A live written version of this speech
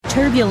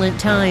Turbulent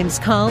times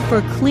call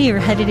for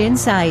clear-headed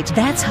insight.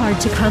 That's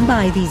hard to come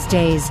by these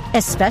days,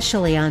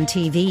 especially on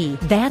TV.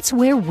 That's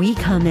where we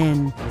come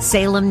in.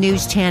 Salem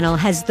News Channel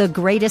has the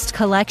greatest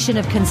collection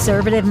of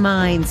conservative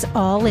minds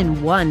all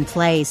in one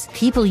place.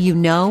 People you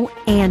know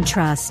and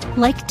trust,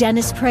 like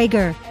Dennis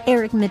Prager,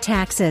 Eric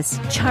Metaxas,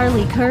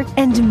 Charlie Kirk,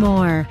 and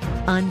more.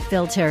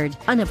 Unfiltered,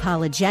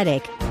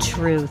 unapologetic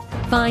truth.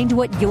 Find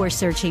what you're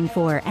searching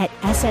for at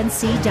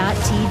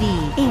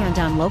snc.tv and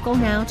on Local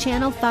Now,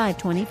 Channel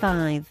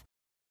 525.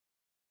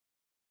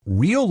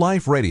 Real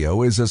Life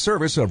Radio is a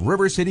service of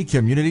River City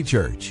Community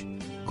Church.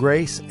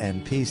 Grace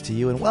and peace to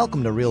you, and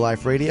welcome to Real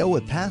Life Radio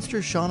with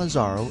Pastor Sean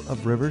Azzaro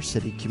of River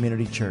City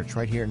Community Church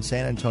right here in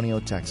San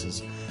Antonio,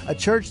 Texas. A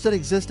church that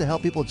exists to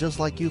help people just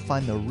like you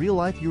find the real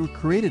life you were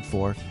created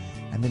for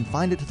and then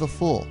find it to the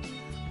full.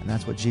 And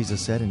that's what Jesus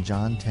said in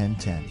John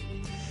 10:10.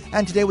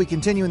 And today we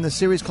continue in the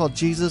series called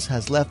Jesus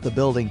Has Left the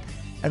Building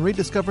and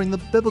rediscovering the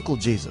biblical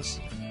Jesus.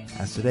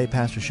 As today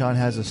Pastor Sean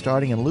has us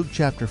starting in Luke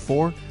chapter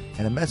 4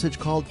 and a message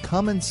called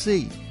Come and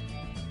See.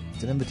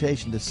 It's an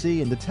invitation to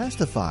see and to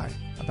testify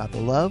about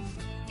the love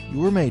you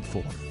were made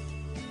for.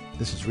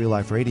 This is Real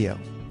Life Radio.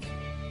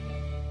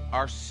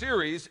 Our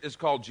series is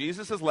called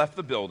Jesus Has Left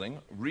the Building,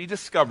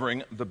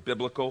 Rediscovering the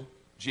Biblical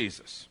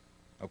Jesus.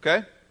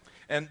 Okay?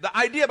 And the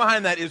idea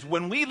behind that is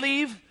when we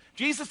leave,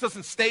 Jesus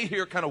doesn't stay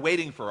here kind of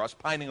waiting for us,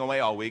 pining away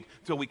all week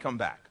till we come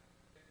back.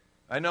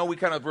 I know we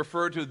kind of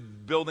refer to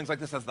buildings like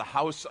this as the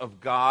house of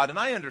God, and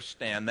I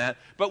understand that,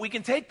 but we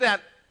can take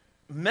that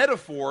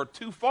metaphor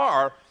too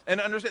far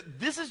and understand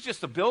this is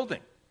just a building.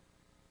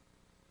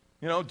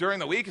 You know, during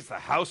the week, it's the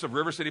house of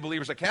River City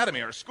Believers Academy,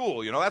 our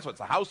school. You know, that's what it's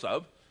the house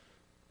of.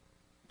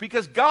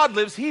 Because God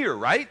lives here,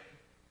 right?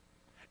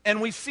 And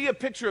we see a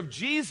picture of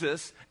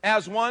Jesus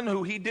as one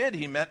who he did.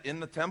 He met in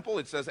the temple.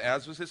 It says,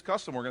 as was his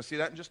custom. We're going to see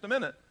that in just a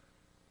minute.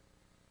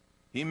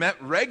 He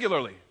met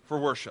regularly for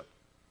worship.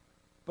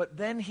 But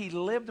then he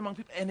lived among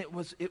people, and it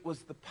was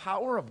the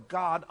power of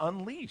God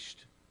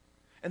unleashed.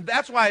 And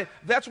that's why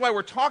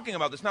we're talking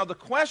about this. Now, the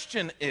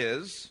question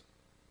is,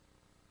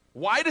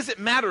 why does it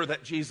matter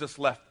that Jesus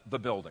left the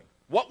building?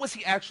 What was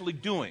he actually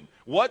doing?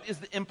 What is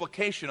the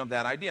implication of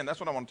that idea? And that's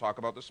what I want to talk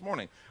about this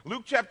morning.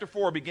 Luke chapter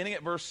 4, beginning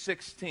at verse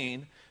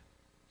 16,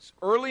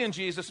 early in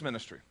Jesus'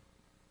 ministry.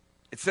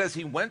 It says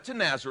he went to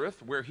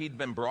Nazareth, where he'd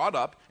been brought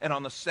up, and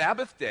on the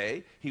Sabbath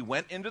day, he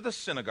went into the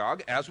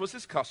synagogue, as was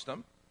his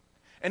custom,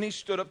 and he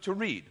stood up to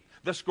read.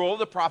 The scroll of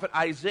the prophet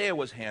Isaiah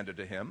was handed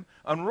to him.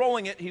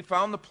 Unrolling it, he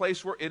found the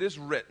place where it is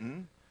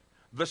written,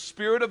 "The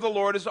Spirit of the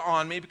Lord is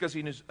on me, because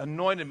he has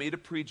anointed me to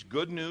preach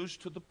good news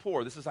to the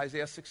poor." This is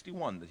Isaiah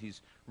 61 that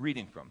he's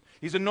reading from.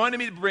 He's anointed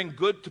me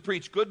to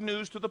preach good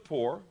news to the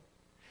poor.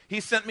 He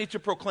sent me to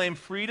proclaim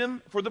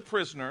freedom for the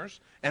prisoners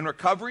and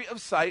recovery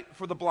of sight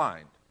for the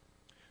blind,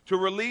 to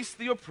release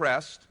the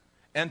oppressed,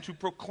 and to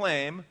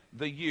proclaim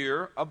the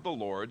year of the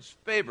Lord's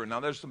favor. Now,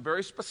 there's some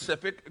very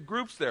specific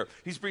groups there.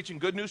 He's preaching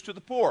good news to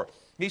the poor.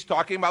 He's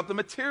talking about the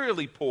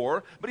materially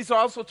poor, but he's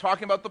also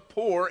talking about the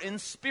poor in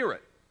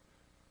spirit.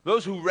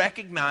 Those who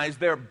recognize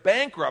their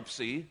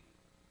bankruptcy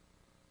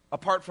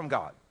apart from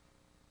God.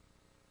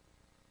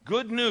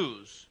 Good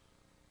news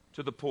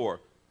to the poor.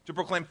 To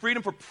proclaim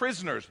freedom for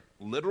prisoners,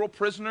 literal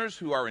prisoners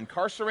who are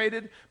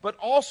incarcerated, but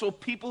also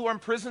people who are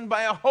imprisoned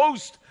by a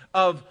host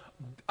of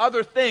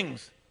other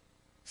things.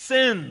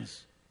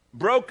 Sins,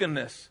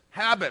 brokenness,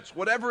 habits,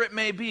 whatever it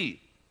may be.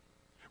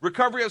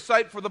 Recovery of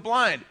sight for the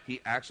blind.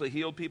 He actually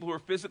healed people who were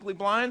physically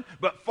blind,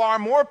 but far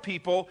more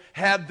people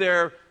had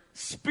their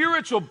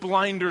spiritual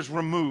blinders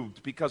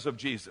removed because of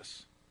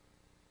Jesus.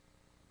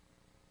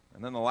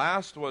 And then the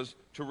last was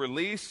to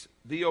release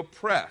the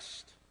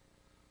oppressed.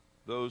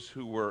 Those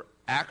who were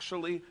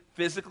actually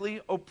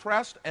physically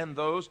oppressed and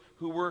those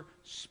who were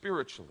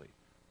spiritually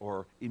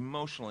or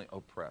emotionally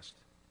oppressed.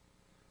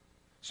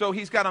 So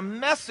he's got a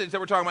message that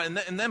we're talking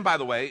about. And then, by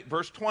the way,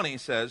 verse 20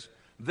 says,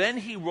 then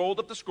he rolled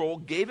up the scroll,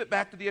 gave it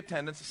back to the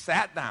attendants,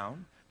 sat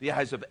down. The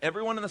eyes of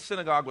everyone in the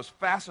synagogue was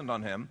fastened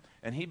on him,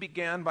 and he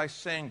began by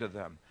saying to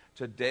them,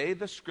 today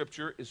the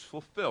scripture is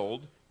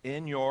fulfilled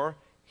in your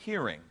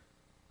hearing.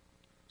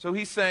 So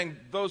he's saying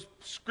those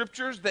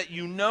scriptures that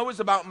you know is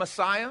about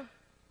Messiah,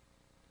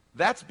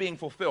 that's being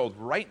fulfilled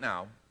right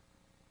now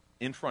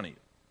in front of you.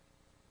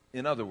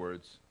 In other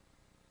words,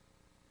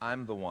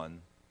 I'm the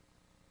one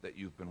that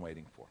you've been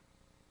waiting for.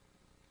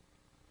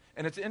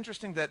 And it's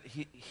interesting that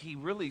he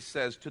really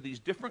says to these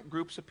different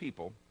groups of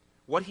people,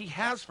 what he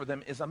has for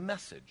them is a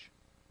message.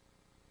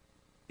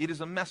 It is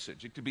a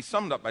message. It could be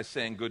summed up by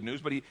saying good news,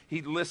 but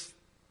he lists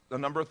a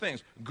number of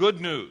things.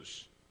 Good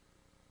news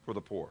for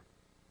the poor.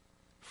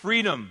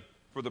 Freedom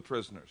for the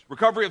prisoners.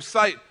 Recovery of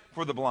sight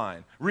for the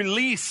blind.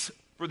 Release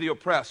for the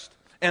oppressed.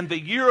 And the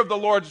year of the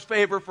Lord's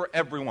favor for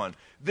everyone.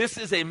 This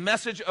is a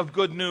message of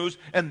good news,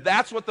 and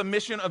that's what the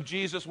mission of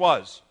Jesus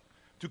was.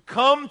 To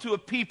come to a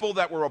people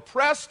that were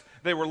oppressed,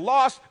 they were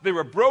lost, they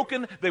were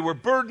broken, they were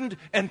burdened,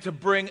 and to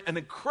bring an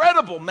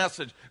incredible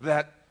message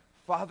that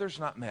Father's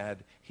not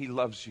mad, He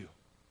loves you.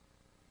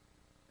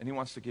 And He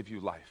wants to give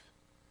you life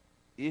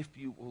if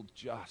you will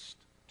just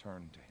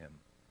turn to Him.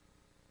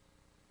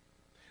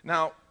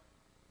 Now,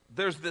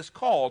 there's this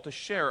call to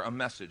share a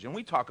message, and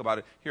we talk about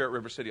it here at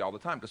River City all the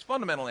time, because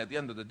fundamentally, at the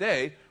end of the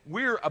day,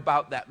 we're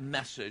about that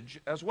message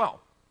as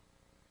well.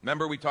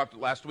 Remember, we talked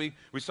last week,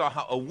 we saw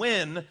how a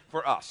win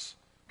for us.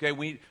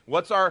 Okay,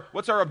 what's our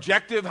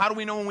objective? How do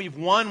we know when we've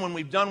won, when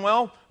we've done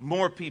well?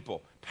 More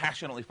people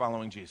passionately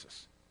following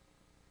Jesus.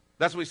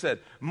 That's what we said.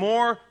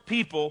 More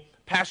people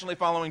passionately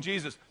following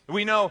Jesus.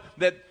 We know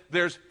that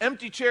there's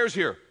empty chairs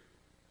here,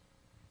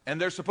 and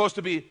there's supposed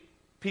to be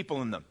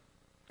people in them.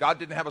 God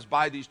didn't have us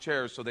buy these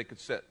chairs so they could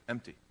sit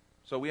empty.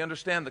 So we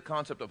understand the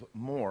concept of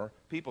more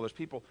people. There's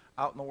people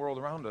out in the world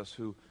around us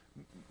who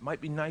might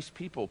be nice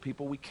people,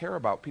 people we care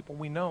about, people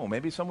we know,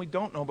 maybe some we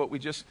don't know, but we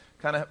just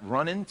kind of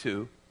run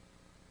into,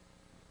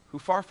 who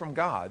far from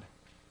God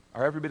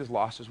are every bit as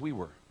lost as we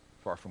were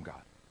far from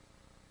God.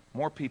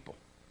 More people.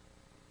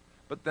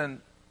 But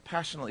then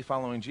passionately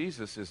following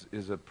Jesus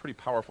is a pretty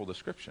powerful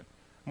description.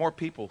 More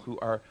people who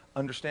are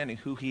understanding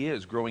who he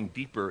is, growing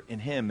deeper in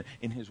him,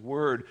 in his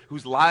word,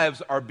 whose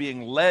lives are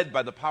being led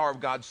by the power of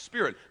God's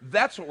Spirit.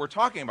 That's what we're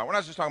talking about. We're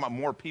not just talking about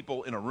more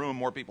people in a room,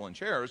 more people in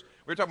chairs.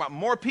 We're talking about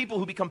more people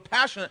who become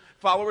passionate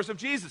followers of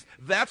Jesus.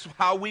 That's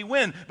how we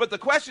win. But the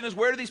question is,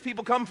 where do these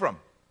people come from?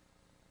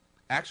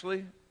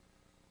 Actually,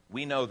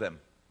 we know them.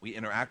 We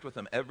interact with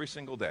them every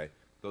single day,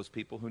 those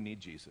people who need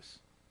Jesus.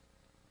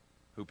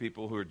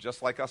 People who are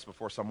just like us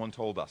before someone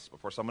told us,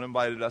 before someone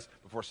invited us,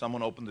 before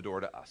someone opened the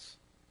door to us.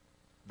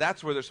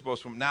 That's where they're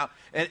supposed to come. Now,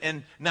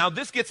 and now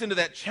this gets into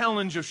that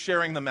challenge of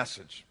sharing the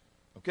message.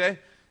 Okay?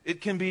 It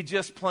can be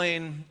just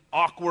plain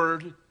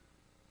awkward.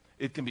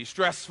 It can be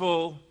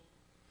stressful.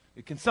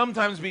 It can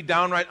sometimes be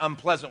downright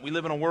unpleasant. We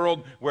live in a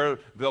world where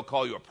they'll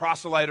call you a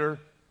proselyter.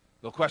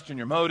 They'll question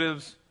your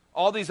motives.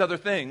 All these other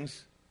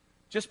things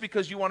just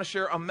because you want to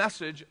share a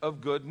message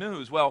of good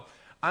news. Well,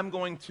 I'm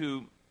going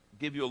to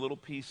give you a little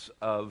piece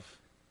of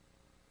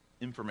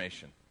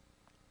information.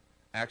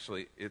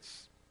 Actually,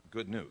 it's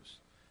good news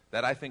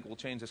that I think will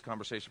change this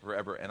conversation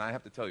forever. And I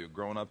have to tell you,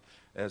 growing up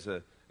as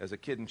a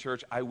kid in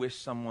church, I wish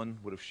someone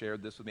would have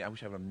shared this with me. I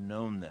wish I would have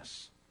known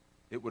this.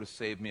 It would have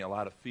saved me a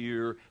lot of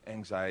fear,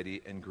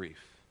 anxiety, and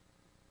grief.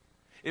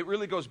 It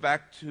really goes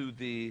back to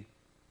the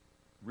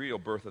real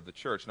birth of the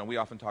church. Now, we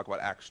often talk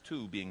about Acts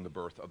 2 being the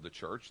birth of the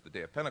church, the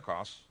day of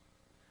Pentecost.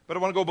 But I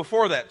want to go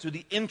before that to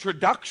the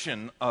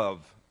introduction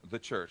of the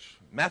church.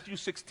 Matthew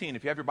 16.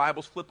 If you have your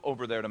Bibles, flip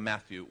over there to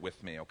Matthew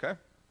with me, okay?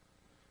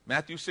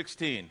 Matthew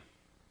 16,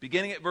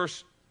 beginning at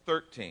verse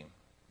 13.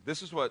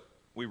 This is what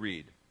we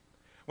read.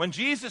 When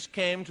Jesus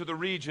came to the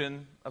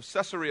region of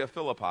Caesarea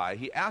Philippi,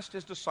 he asked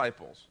his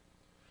disciples,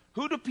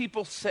 "Who do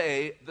people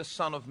say the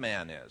Son of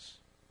Man is?"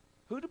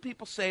 Who do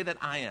people say that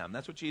I am?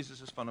 That's what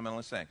Jesus is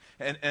fundamentally saying.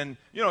 And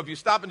you know, if you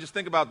stop and just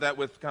think about that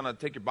with kind of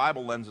take your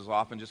Bible lenses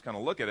off and just kind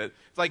of look at it,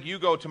 it's like you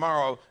go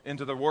tomorrow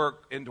into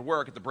work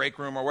at the break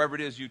room or wherever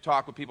it is, you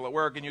talk with people at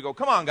work and you go,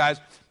 "Come on, guys,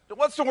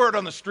 what's the word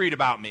on the street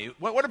about me?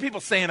 What are people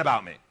saying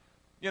about me?"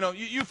 You know,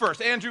 you first.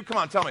 Andrew, come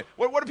on, tell me.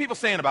 What are people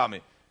saying about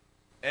me?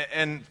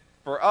 And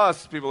for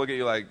us, people look at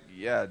you like,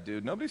 "Yeah,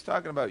 dude, nobody's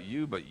talking about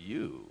you but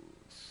you,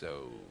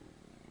 so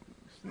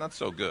it's not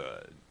so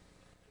good."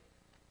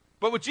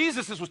 But with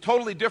Jesus, this was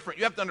totally different.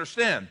 You have to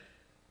understand,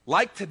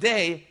 like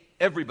today,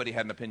 everybody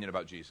had an opinion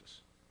about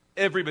Jesus.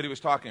 Everybody was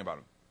talking about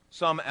him.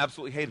 Some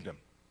absolutely hated him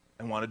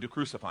and wanted to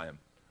crucify him.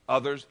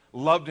 Others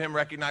loved him,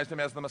 recognized him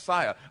as the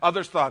Messiah.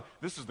 Others thought,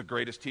 this is the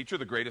greatest teacher,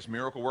 the greatest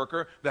miracle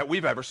worker that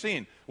we've ever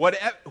seen.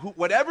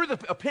 Whatever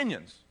the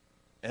opinions,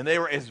 and they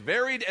were as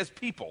varied as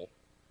people,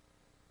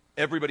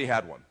 everybody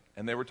had one.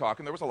 And they were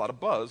talking, there was a lot of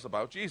buzz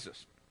about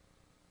Jesus.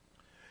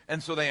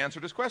 And so they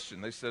answered his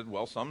question. They said,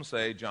 well, some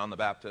say John the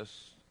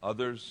Baptist.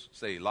 Others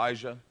say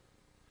Elijah,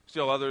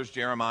 still others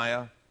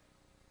Jeremiah,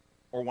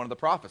 or one of the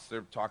prophets.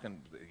 They're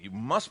talking, you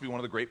must be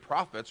one of the great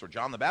prophets, or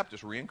John the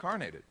Baptist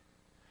reincarnated.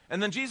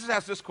 And then Jesus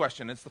asked this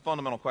question. It's the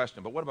fundamental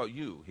question. But what about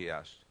you, he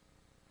asked.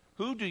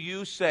 Who do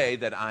you say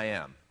that I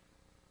am?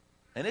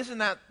 And isn't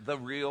that the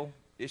real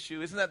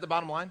issue? Isn't that the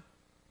bottom line?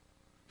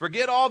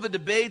 Forget all the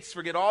debates,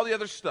 forget all the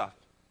other stuff.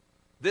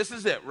 This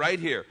is it right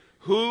here.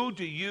 Who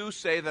do you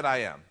say that I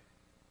am?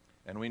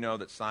 And we know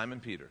that Simon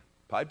Peter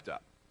piped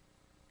up.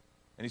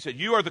 And he said,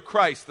 "You are the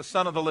Christ, the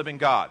Son of the living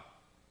God."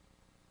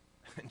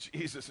 And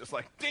Jesus is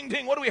like, ding,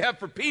 ding, what do we have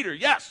for Peter?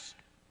 Yes.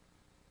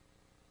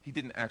 He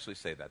didn't actually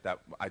say that.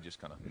 I just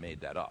kind of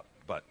made that up.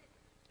 But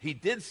he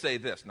did say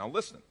this. Now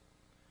listen.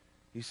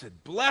 He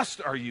said,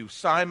 "Blessed are you,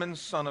 Simon,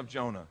 son of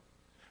Jonah.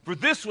 For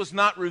this was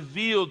not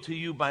revealed to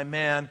you by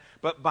man,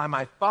 but by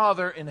my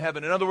Father in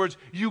heaven." In other words,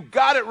 you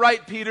got it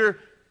right, Peter,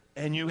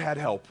 and you had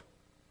help.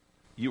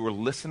 You were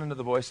listening to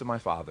the voice of my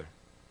Father,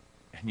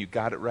 and you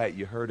got it right.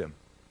 You heard him.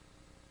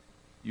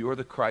 You are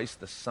the Christ,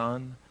 the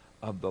Son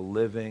of the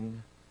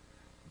living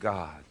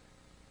God.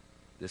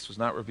 This was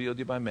not revealed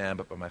to you by man,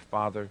 but by my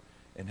Father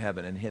in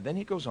heaven. And then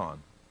he goes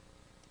on.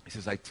 He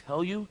says, "I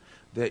tell you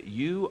that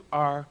you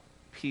are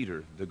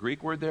Peter." The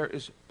Greek word there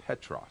is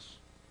Petros.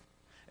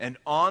 "And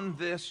on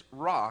this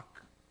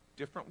rock,"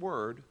 different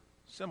word,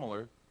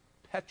 similar,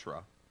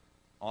 Petra,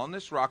 "on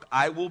this rock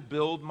I will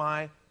build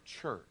my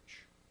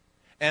church.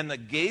 and the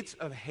gates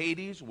of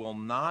Hades will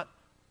not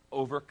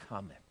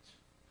overcome it.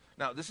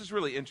 Now, this is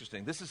really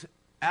interesting. This is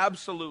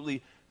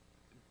absolutely,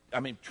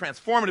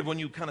 transformative when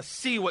you kind of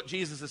see what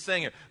Jesus is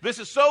saying here. This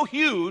is so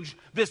huge,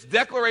 this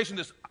declaration,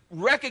 this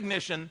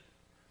recognition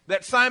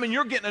that, Simon,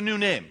 you're getting a new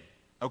name,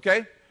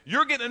 okay?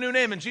 You're getting a new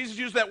name, and Jesus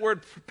used that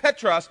word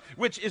Petros,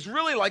 which is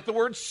really like the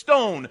word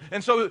stone.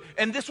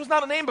 And this was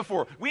not a name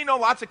before. We know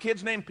lots of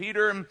kids named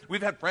Peter, and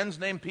we've had friends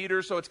named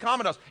Peter, so it's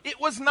common to us. It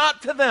was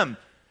not to them.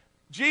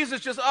 Jesus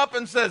just up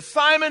and says,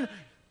 Simon,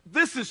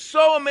 this is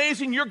so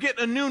amazing, you're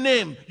getting a new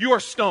name. You are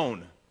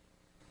Stone.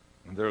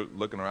 And they're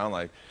looking around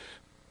like,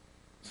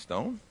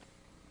 Stone?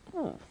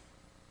 Oh,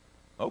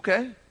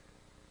 okay.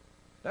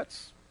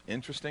 That's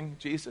interesting,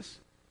 Jesus.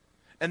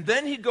 And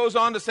then he goes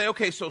on to say,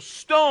 okay, so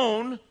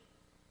Stone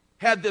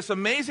had this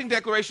amazing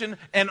declaration,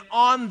 and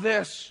on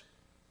this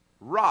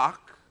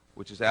rock,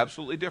 which is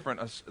absolutely different,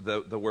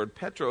 the word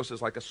Petros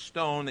is like a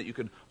stone that you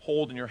can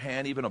hold in your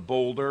hand, even a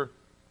boulder,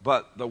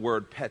 but the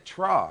word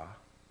Petra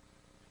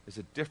is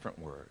a different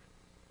word.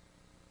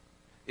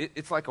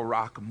 It's like a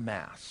rock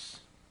mass.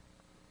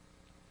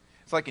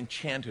 It's like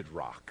enchanted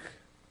rock.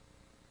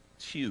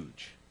 It's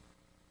huge.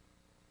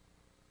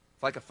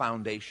 It's like a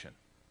foundation.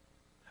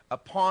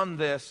 Upon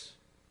this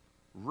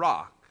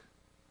rock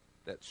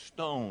that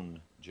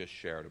Stone just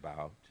shared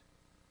about,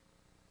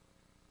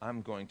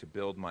 I'm going to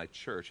build my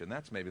church. And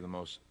that's maybe the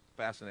most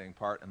fascinating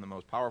part and the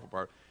most powerful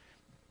part.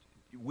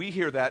 We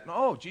hear that,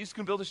 and, Jesus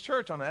can build his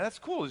church on that. That's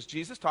cool. Is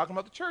Jesus talking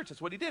about the church?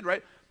 That's what he did,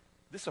 right?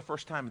 This is the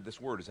first time this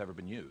word has ever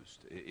been used.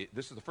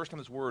 This is the first time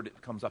this word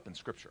comes up in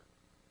Scripture.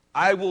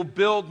 I will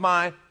build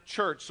my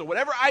church. So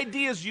whatever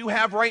ideas you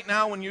have right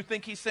now when you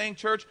think he's saying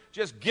church,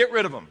 just get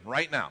rid of them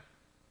right now.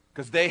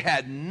 Because they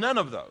had none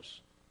of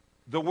those.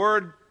 The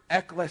word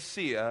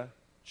ecclesia,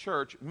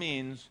 church,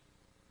 means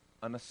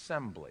an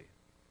assembly.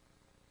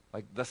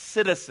 Like the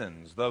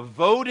citizens, the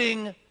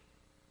voting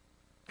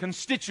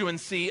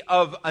constituency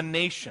of a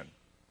nation.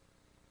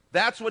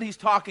 That's what he's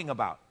talking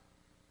about.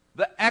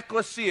 The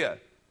ecclesia.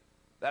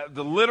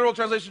 The literal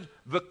translation,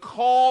 the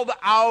called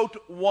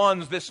out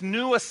ones, this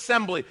new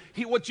assembly.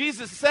 What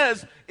Jesus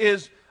says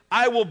is,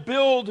 I will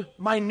build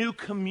my new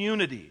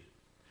community.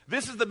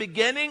 This is the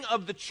beginning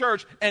of the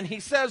church, and he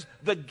says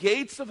the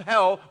gates of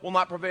hell will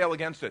not prevail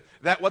against it.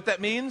 What that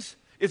means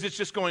is it's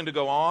just going to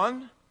go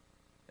on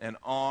and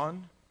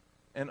on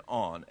and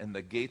on. And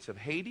the gates of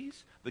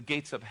Hades, the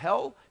gates of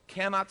hell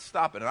cannot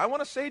stop it. And I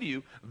want to say to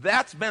you,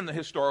 that's been the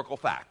historical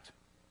fact.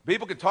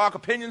 People can talk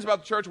opinions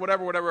about the church,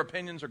 whatever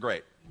opinions are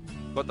great.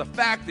 But the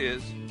fact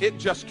is, it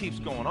just keeps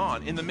going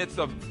on in the midst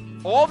of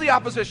all the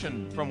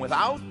opposition from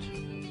without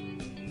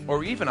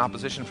or even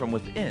opposition from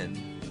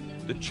within.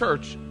 The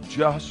church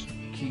just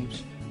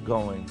keeps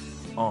going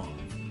on.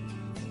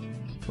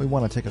 We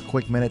want to take a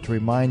quick minute to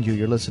remind you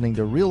you're listening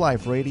to Real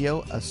Life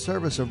Radio, a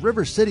service of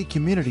River City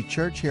Community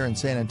Church here in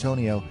San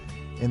Antonio,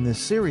 in this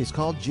series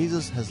called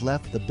Jesus Has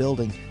Left the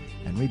Building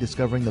and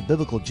Rediscovering the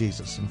Biblical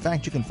Jesus. In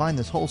fact, you can find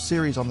this whole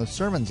series on the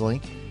sermons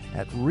link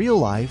at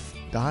reallife.org.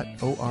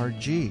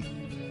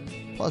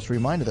 Plus, a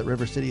reminder that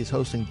River City is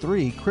hosting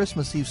 3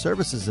 Christmas Eve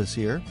services this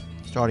year,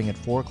 starting at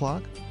 4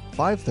 o'clock,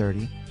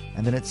 5:30,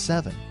 and then at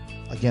 7.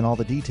 Again, all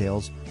the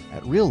details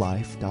at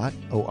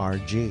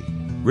reallife.org.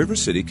 River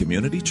City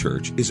Community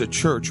Church is a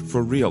church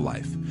for real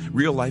life.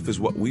 Real life is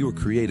what we were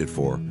created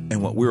for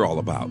and what we're all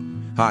about.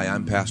 Hi,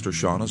 I'm Pastor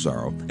Sean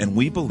Azaro, and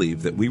we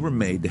believe that we were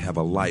made to have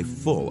a life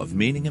full of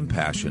meaning and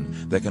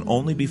passion that can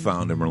only be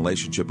found in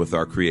relationship with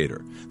our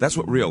Creator. That's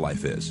what real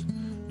life is.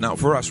 Now,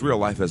 for us, real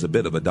life has a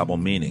bit of a double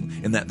meaning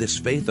in that this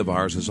faith of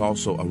ours is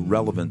also a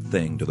relevant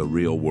thing to the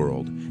real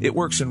world. It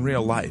works in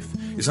real life.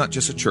 It's not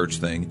just a church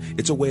thing.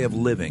 It's a way of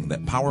living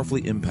that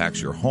powerfully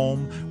impacts your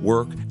home,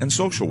 work, and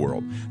social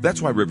world.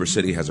 That's why River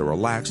City has a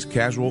relaxed,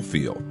 casual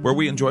feel where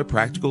we enjoy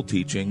practical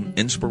teaching,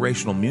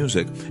 inspirational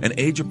music, and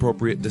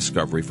age-appropriate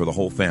discovery for the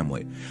whole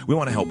family. We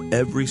want to help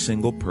every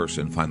single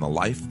person find the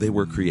life they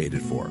were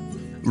created for.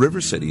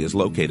 River City is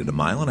located 1.5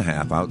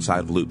 miles outside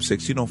of Loop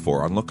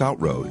 1604 on Lookout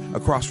Road,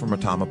 across from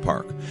Retama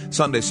Park.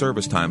 Sunday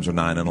service times are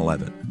 9 and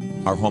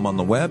 11. Our home on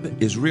the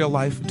web is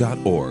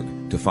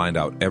reallife.org. To find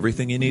out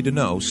everything you need to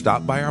know,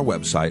 stop by our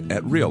website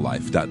at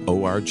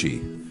reallife.org.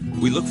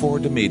 We look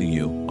forward to meeting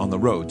you on the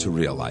road to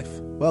real life.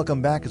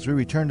 Welcome back as we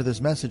return to this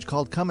message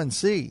called Come and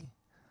See.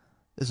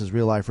 This is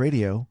Real Life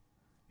Radio.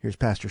 Here's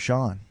Pastor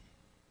Sean.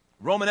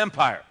 Roman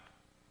Empire,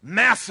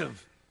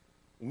 massive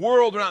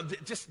world around,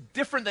 just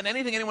different than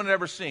anything anyone had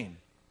ever seen.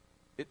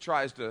 It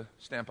tries to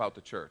stamp out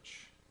the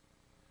church.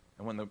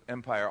 And when the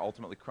empire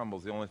ultimately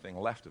crumbles, the only thing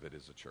left of it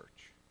is the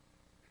church.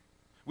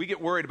 We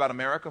get worried about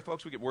America,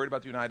 folks. We get worried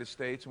about the United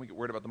States, and we get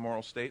worried about the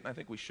moral state, and I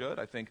think we should.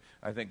 I think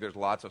there's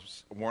lots of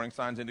warning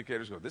signs,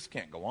 indicators. This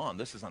can't go on.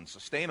 This is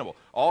unsustainable.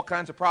 All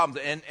kinds of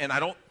problems. And I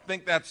don't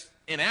think that's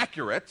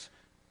inaccurate,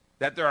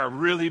 that there are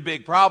really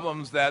big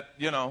problems that,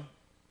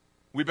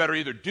 we better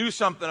either do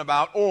something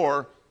about,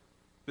 or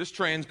this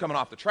train's coming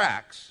off the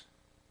tracks.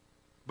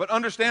 But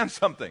understand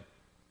something.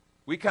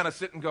 We kind of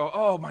sit and go,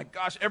 oh my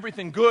gosh,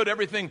 everything good,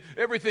 everything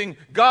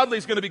godly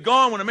is going to be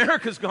gone when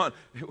America's gone.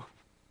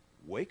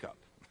 wake up.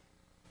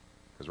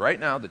 Because right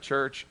now, the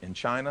church in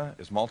China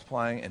is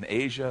multiplying, in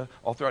Asia,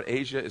 all throughout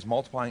Asia, is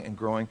multiplying and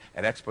growing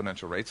at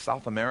exponential rates.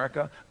 South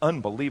America,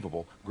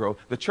 unbelievable growth.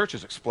 The church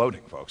is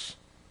exploding, folks.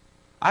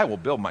 I will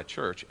build my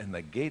church, and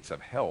the gates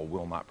of hell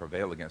will not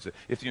prevail against it.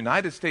 If the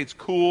United States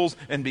cools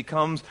and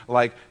becomes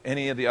like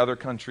any of the other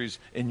countries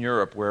in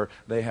Europe where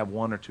they have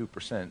 1 or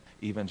 2%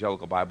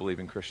 evangelical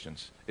Bible-believing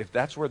Christians, if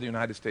that's where the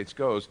United States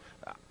goes,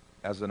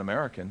 as an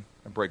American,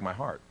 it break my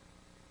heart.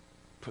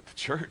 But the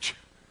church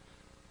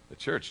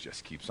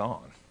just keeps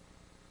on,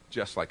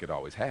 just like it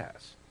always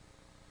has.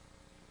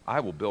 I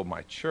will build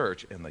my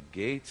church, and the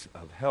gates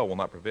of hell will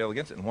not prevail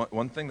against it. And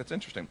one thing that's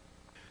interesting,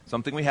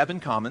 something we have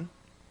in common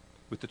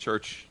with the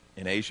church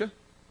in Asia,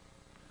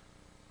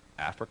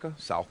 Africa,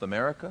 South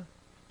America,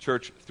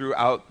 church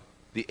throughout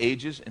the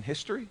ages in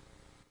history,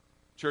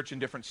 church in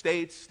different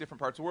states, different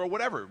parts of the world,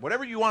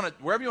 whatever you want to,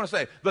 wherever you want to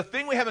say. The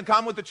thing we have in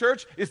common with the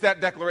church is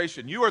that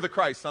declaration: you are the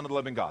Christ, Son of the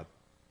living God.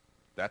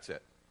 That's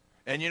it.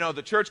 And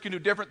the church can do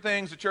different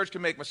things. The church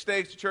can make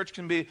mistakes. The church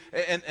can be,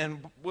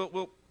 and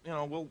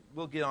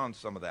we'll get on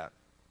some of that.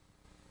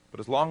 But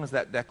as long as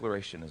that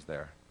declaration is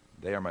there,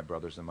 they are my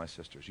brothers and my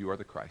sisters. You are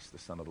the Christ, the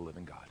Son of the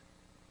living God.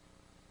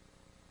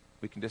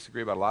 We can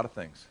disagree about a lot of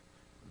things.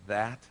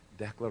 That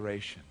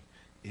declaration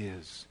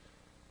is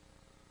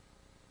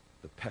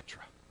the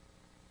Petra,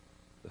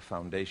 the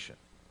foundation,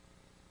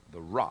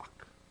 the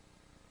rock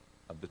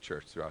of the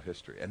church throughout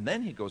history. And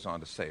then he goes on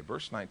to say,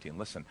 verse 19,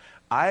 listen,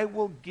 I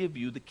will give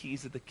you the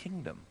keys of the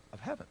kingdom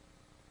of heaven.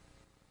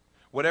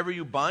 Whatever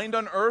you bind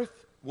on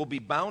earth will be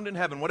bound in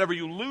heaven. Whatever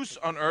you loose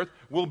on earth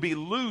will be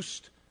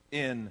loosed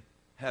in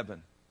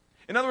heaven.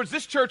 In other words,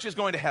 this church is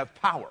going to have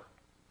power.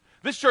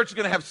 This church is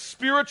going to have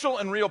spiritual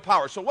and real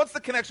power. So what's the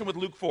connection with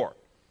Luke 4?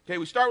 Okay,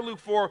 we start with Luke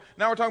 4.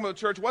 Now we're talking about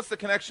the church. What's the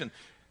connection?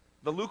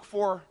 The Luke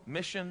 4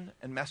 mission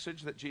and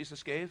message that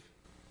Jesus gave,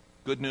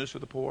 good news for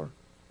the poor,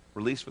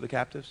 release for the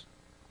captives.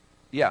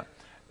 Yeah,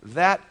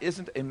 that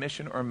isn't a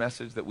mission or a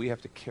message that we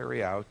have to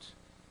carry out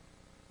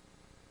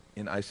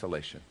in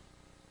isolation.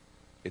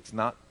 It's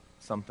not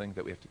something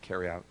that we have to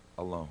carry out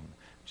alone.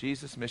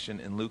 Jesus' mission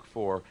in Luke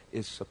 4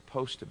 is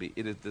supposed to be,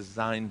 it is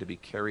designed to be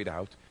carried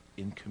out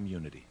in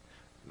community.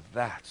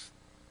 That's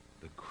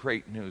the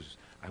great news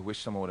I wish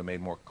someone would have made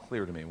more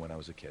clear to me when I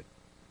was a kid,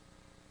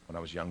 when I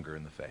was younger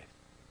in the faith.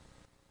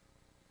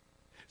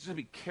 It's going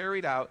to be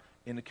carried out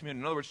in the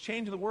community. In other words,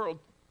 changing the world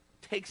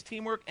takes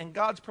teamwork, and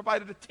God's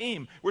provided a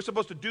team. We're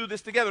supposed to do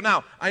this together.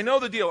 Now, I know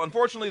the deal.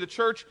 Unfortunately, the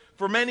church,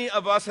 for many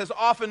of us, has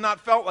often not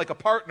felt like a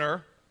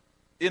partner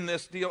in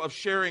this deal of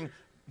sharing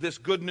this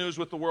good news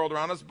with the world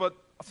around us, but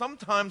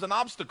sometimes an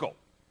obstacle.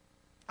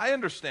 I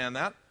understand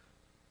that.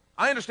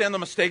 I understand the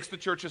mistakes the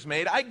church has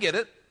made. I get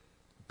it.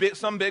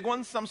 Some big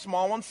ones, some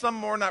small ones, some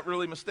more not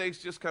really mistakes,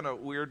 just kind of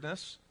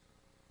weirdness.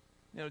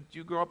 Do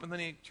you grow up in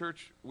any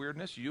church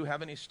weirdness? Do you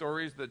have any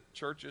stories that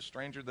church is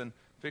stranger than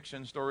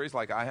fiction stories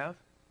like I have?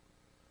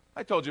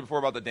 I told you before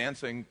about the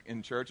dancing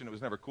in church, and it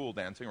was never cool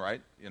dancing,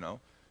 right?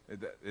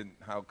 And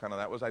how kind of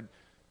that was. Did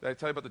I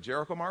tell you about the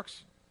Jericho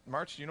March?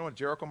 Do you know what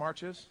Jericho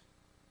March is?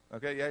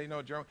 Okay, yeah, you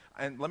know Jericho.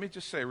 And let me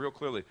just say real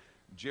clearly,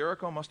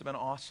 Jericho must have been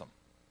awesome.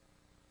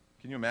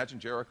 Can you imagine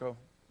Jericho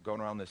going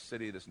around this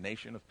city, this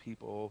nation of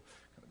people,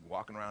 kind of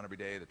walking around every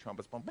day, the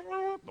trumpets, boom,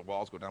 the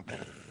walls go down.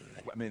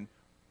 I mean,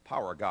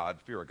 power of God,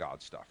 fear of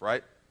God stuff,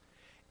 right?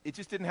 It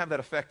just didn't have that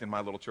effect in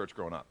my little church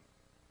growing up,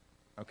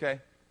 okay?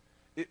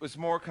 It was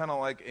more kind of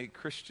like a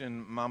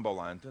Christian mambo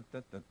line.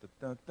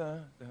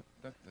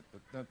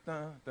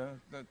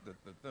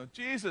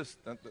 Jesus.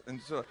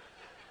 And so,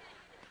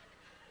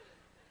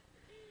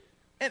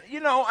 and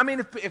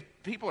if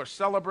people are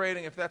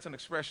celebrating, if that's an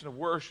expression of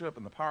worship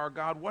and the power of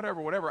God,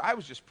 whatever, I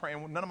was just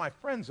praying. None of my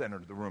friends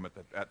entered the room at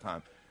that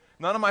time.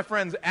 None of my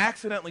friends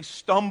accidentally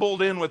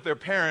stumbled in with their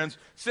parents,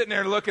 sitting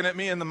there looking at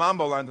me in the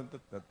mambo line.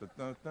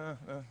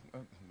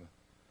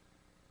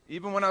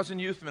 Even when I was in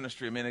youth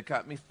ministry, it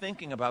got me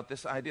thinking about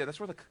this idea. That's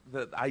where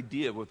the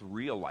idea with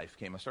real life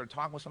came. I started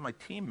talking with some of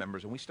my team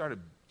members, and we started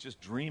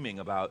just dreaming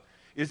about,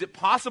 is it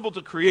possible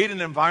to create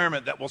an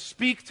environment that will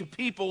speak to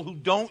people who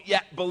don't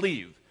yet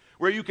believe,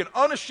 where you can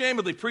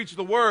unashamedly preach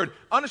the word,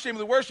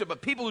 unashamedly worship,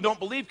 but people who don't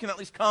believe can at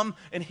least come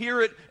and hear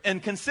it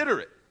and consider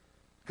it.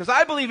 Because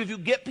I believe if you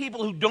get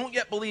people who don't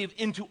yet believe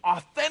into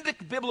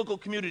authentic biblical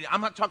community,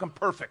 I'm not talking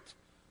perfect,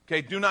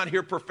 okay, do not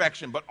hear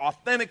perfection, but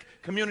authentic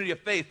community of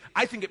faith,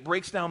 I think it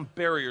breaks down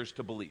barriers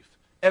to belief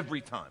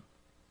every time.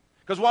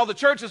 Because while the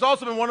church has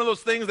also been one of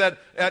those things that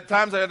at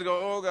times I had to go,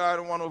 oh God,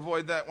 I want to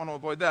avoid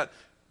that,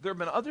 there have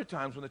been other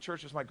times when the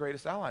church is my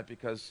greatest ally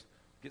because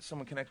get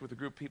someone connected with a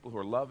group of people who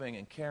are loving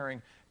and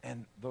caring,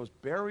 and those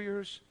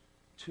barriers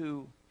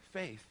to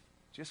faith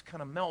just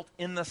kind of melt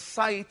in the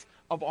sight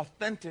of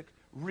authentic,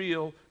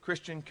 real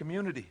Christian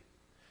community.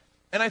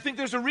 And I think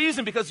there's a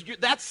reason, because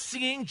that's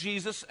seeing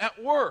Jesus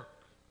at work.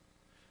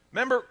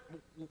 Remember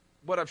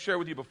what I've shared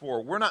with you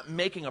before. We're not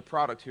making a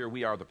product here.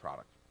 We are the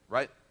product,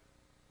 right?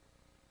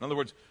 In other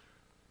words,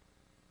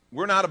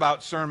 we're not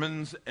about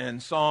sermons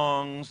and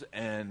songs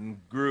and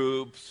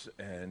groups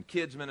and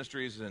kids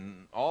ministries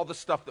and all the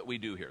stuff that we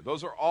do here.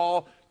 Those are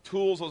all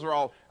tools. Those are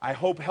all, I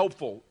hope,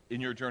 helpful in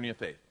your journey of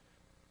faith.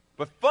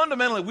 But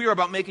fundamentally, we are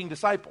about making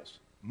disciples.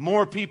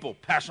 More people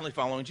passionately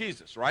following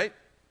Jesus, right?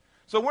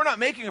 So we're not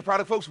making a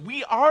product, folks.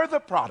 We are the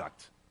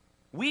product.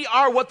 We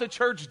are what the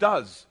church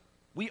does.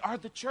 We are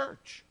the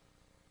church.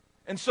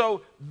 And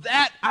so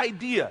that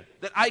idea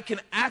that I can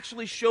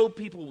actually show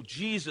people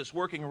Jesus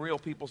working in real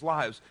people's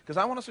lives, because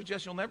I want to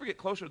suggest you'll never get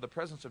closer to the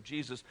presence of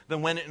Jesus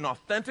than when in an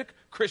authentic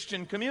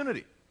Christian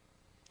community.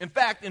 In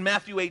fact, in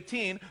Matthew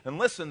 18, and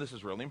listen, this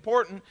is really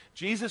important,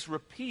 Jesus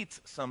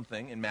repeats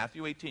something in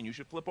Matthew 18. You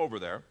should flip over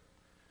there.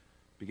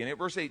 Beginning at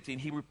verse 18,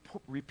 he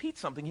repeats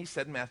something he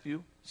said in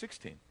Matthew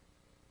 16.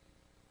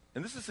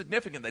 And this is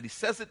significant that he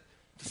says it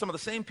to some of the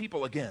same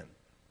people again.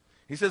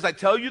 He says, I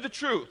tell you the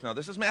truth. Now,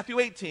 this is Matthew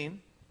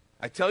 18.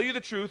 I tell you the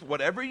truth,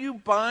 whatever you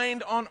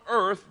bind on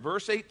earth,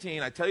 verse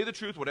 18, I tell you the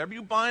truth, whatever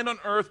you bind on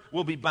earth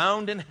will be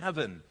bound in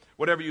heaven.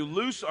 Whatever you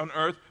loose on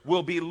earth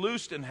will be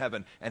loosed in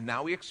heaven. And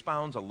now he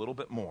expounds a little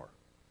bit more.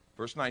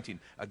 Verse 19,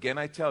 again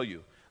I tell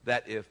you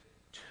that if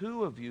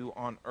two of you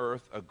on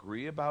earth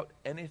agree about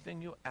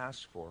anything you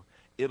ask for,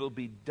 it'll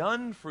be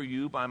done for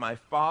you by my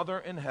Father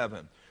in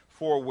heaven.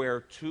 For where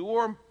two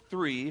or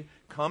three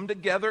come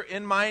together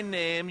in my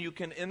name, you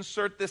can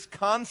insert this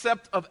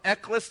concept of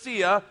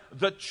ecclesia,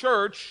 the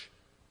church,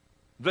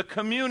 the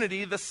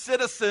community, the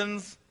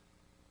citizens.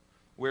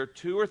 Where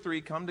two or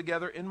three come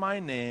together in my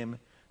name,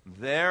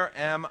 there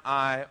am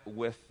I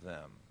with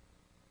them.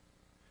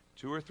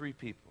 Two or three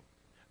people,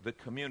 the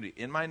community,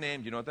 in my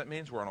name. You know what that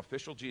means? We're an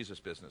official Jesus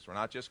business. We're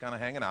not just kind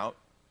of hanging out.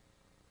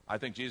 I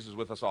think Jesus is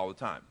with us all the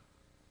time.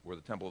 We're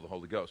the temple of the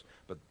Holy Ghost.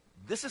 But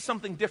this is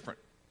something different.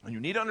 And you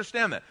need to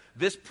understand that.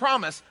 This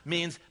promise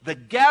means the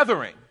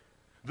gathering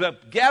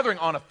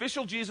on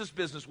official Jesus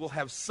business will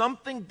have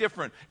something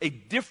different, a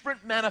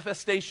different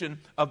manifestation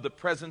of the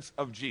presence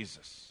of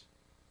Jesus.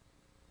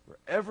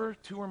 Wherever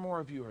two or more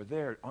of you are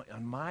there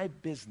on my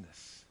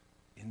business,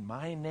 in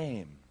my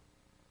name,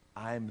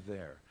 I'm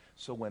there.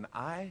 So when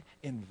I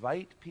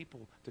invite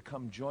people to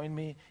come join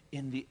me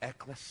in the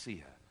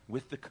ecclesia,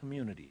 with the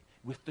community,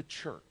 with the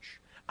church,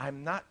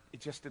 I'm not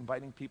just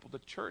inviting people to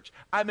church.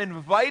 I'm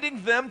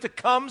inviting them to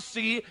come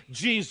see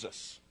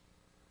Jesus.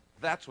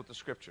 That's what the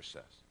Scripture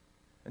says.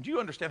 And do you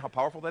understand how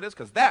powerful that is?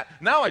 Because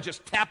now I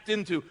just tapped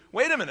into,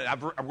 wait a minute,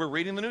 we're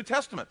reading the New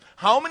Testament.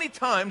 How many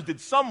times did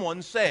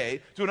someone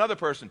say to another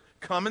person,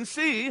 come and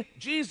see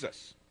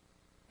Jesus?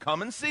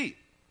 Come and see.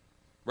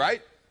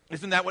 Right?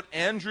 Isn't that what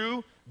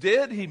Andrew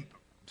did? He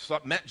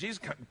met Jesus,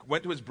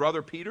 went to his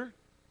brother Peter,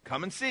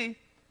 come and see.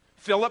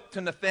 Philip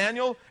to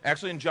Nathanael,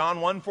 actually in John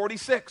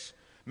 1:46.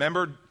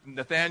 Remember,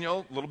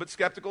 Nathanael, a little bit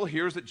skeptical,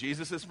 hears that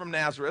Jesus is from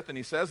Nazareth, and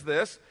he says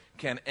this,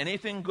 can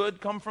anything good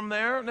come from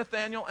there?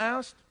 Nathanael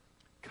asked.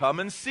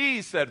 Come and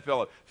see, said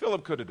Philip.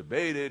 Philip could have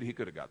debated, he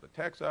could have got the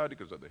text out, he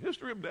could have said the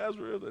history of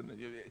Nazareth, and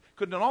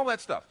could have done all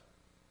that stuff.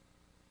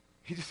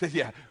 He just said,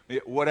 yeah,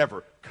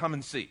 whatever, come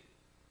and see.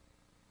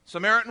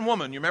 Samaritan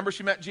woman, you remember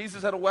she met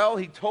Jesus at a well?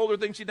 He told her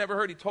things she'd never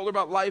heard. He told her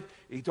about life.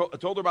 He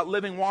told her about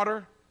living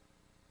water.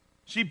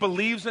 She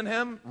believes in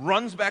him,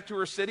 runs back to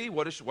her city.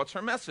 What's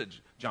her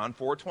message? John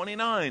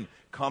 4:29.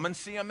 Come and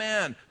see a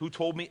man who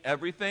told me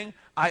everything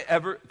I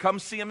ever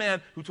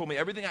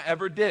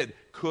did.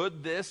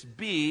 Could this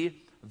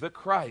be the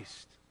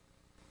Christ?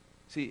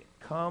 See,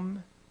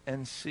 come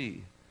and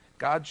see.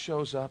 God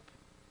shows up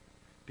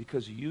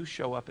because you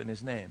show up in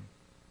his name.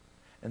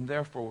 And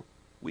therefore,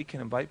 we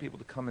can invite people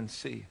to come and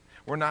see.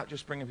 We're not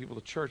just bringing people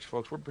to church,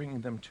 folks. We're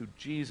bringing them to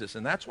Jesus.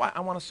 And that's why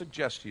I want to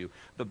suggest to you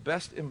the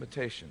best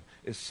invitation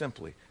is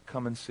simply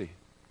come and see. If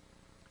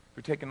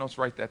you're taking notes,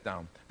 write that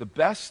down. The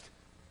best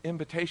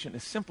invitation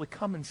is simply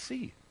come and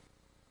see.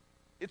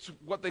 It's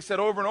what they said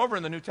over and over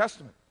in the New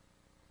Testament.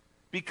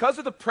 Because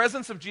of the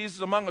presence of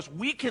Jesus among us,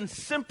 we can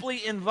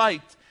simply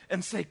invite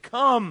and say,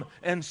 come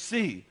and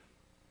see.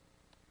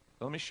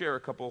 Let me share a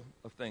couple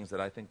of things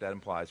that I think that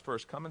implies.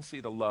 First, come and see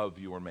the love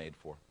you were made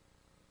for.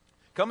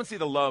 Come and see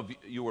the love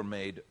you were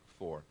made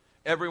for.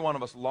 Every one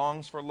of us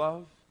longs for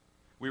love.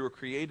 We were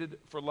created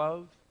for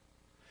love.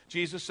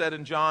 Jesus said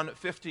in John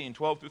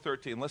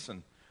 15:12-13,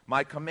 listen,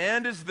 my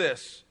command is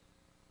this,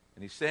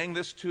 and he's saying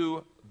this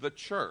to the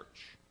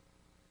church.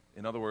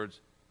 In other words,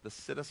 the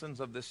citizens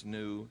of this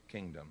new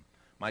kingdom.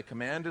 My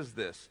command is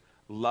this,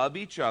 love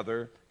each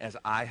other as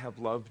I have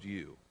loved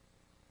you.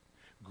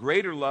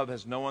 Greater love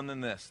has no one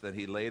than this, that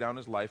he laid down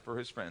his life for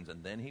his friends.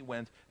 And then he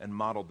went and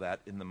modeled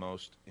that in the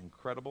most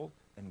incredible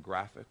and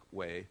graphic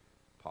way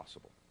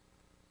possible.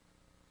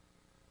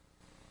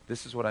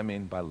 This is what I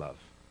mean by love.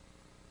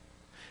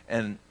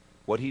 And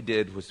what he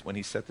did was, when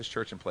he set this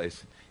church in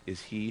place,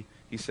 is he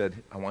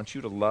said, I want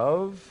you to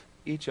love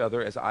each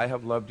other as I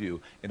have loved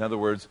you. In other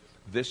words,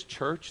 this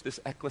church,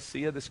 this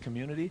ecclesia, this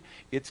community,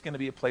 it's going to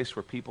be a place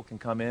where people can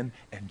come in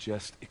and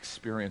just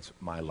experience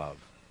my love.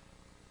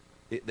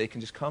 They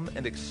can just come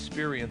and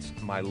experience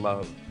my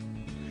love.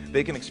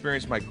 They can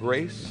experience my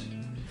grace.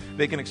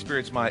 They can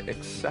experience my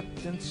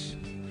acceptance,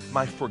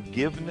 my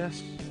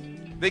forgiveness,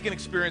 They can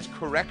experience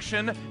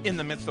correction in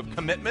the midst of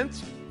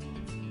commitment.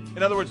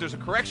 In other words, there's a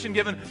correction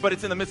given, but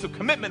it's in the midst of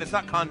commitment. It's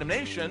not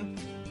condemnation.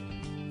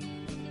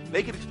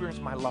 They can experience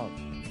my love.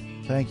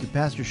 Thank you,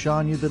 Pastor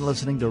Sean. You've been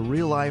listening to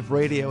Real Life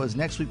Radio, as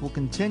next week we'll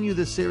continue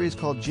this series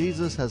called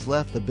Jesus Has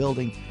Left the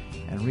Building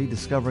and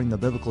Rediscovering the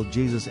Biblical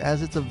Jesus,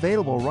 as it's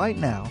available right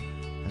now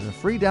as a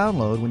free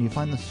download when you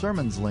find the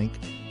sermons link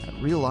at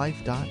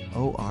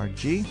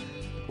reallife.org.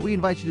 We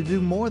invite you to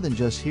do more than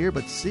just hear,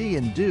 but see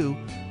and do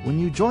when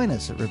you join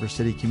us at River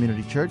City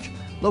Community Church,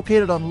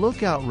 located on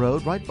Lookout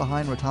Road right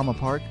behind Rotama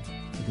Park.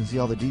 You can see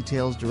all the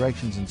details,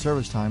 directions, and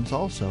service times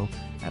also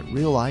at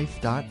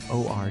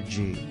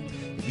reallife.org.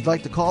 If you'd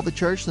like to call the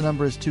church, the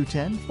number is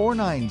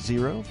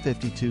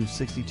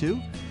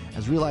 210-490-5262,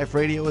 as Real Life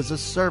Radio is a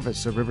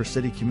service of River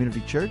City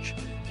Community Church.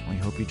 We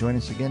hope you join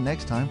us again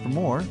next time for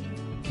more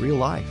Real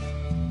Life.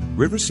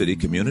 River City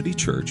Community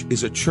Church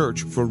is a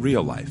church for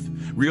real life.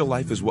 Real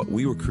life is what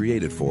we were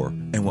created for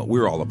and what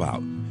we're all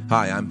about.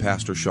 Hi, I'm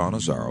Pastor Sean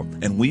Azzaro,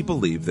 and we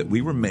believe that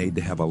we were made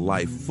to have a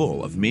life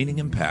full of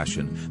meaning and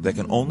passion that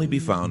can only be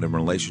found in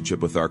relationship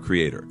with our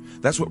Creator.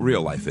 That's what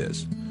real life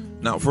is.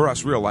 Now, for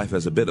us, real life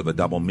has a bit of a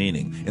double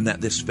meaning in that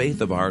this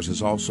faith of ours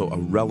is also a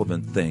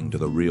relevant thing to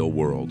the real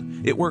world.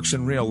 It works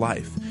in real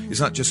life.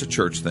 It's not just a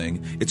church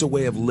thing. It's a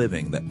way of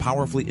living that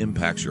powerfully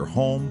impacts your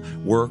home,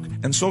 work,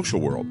 and social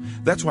world.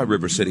 That's why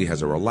River City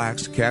has a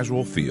relaxed,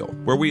 casual feel,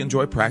 where we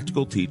enjoy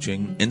practical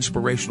teaching,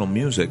 inspirational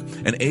music,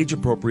 and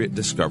age-appropriate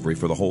discovery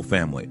for the whole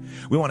family.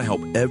 We want to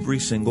help every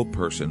single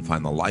person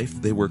find the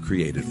life they were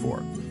created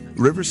for.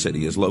 River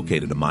City is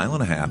located 1.5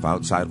 miles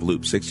outside of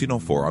Loop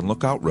 1604 on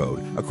Lookout Road,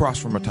 across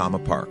from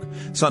Rotama Park.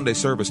 Sunday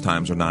service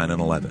times are 9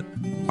 and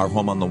 11. Our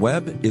home on the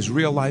web is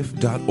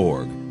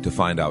reallife.org. To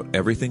find out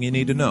everything you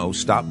need to know,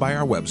 stop by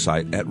our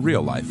website at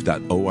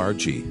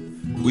reallife.org.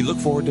 We look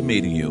forward to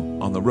meeting you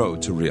on the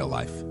road to real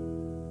life.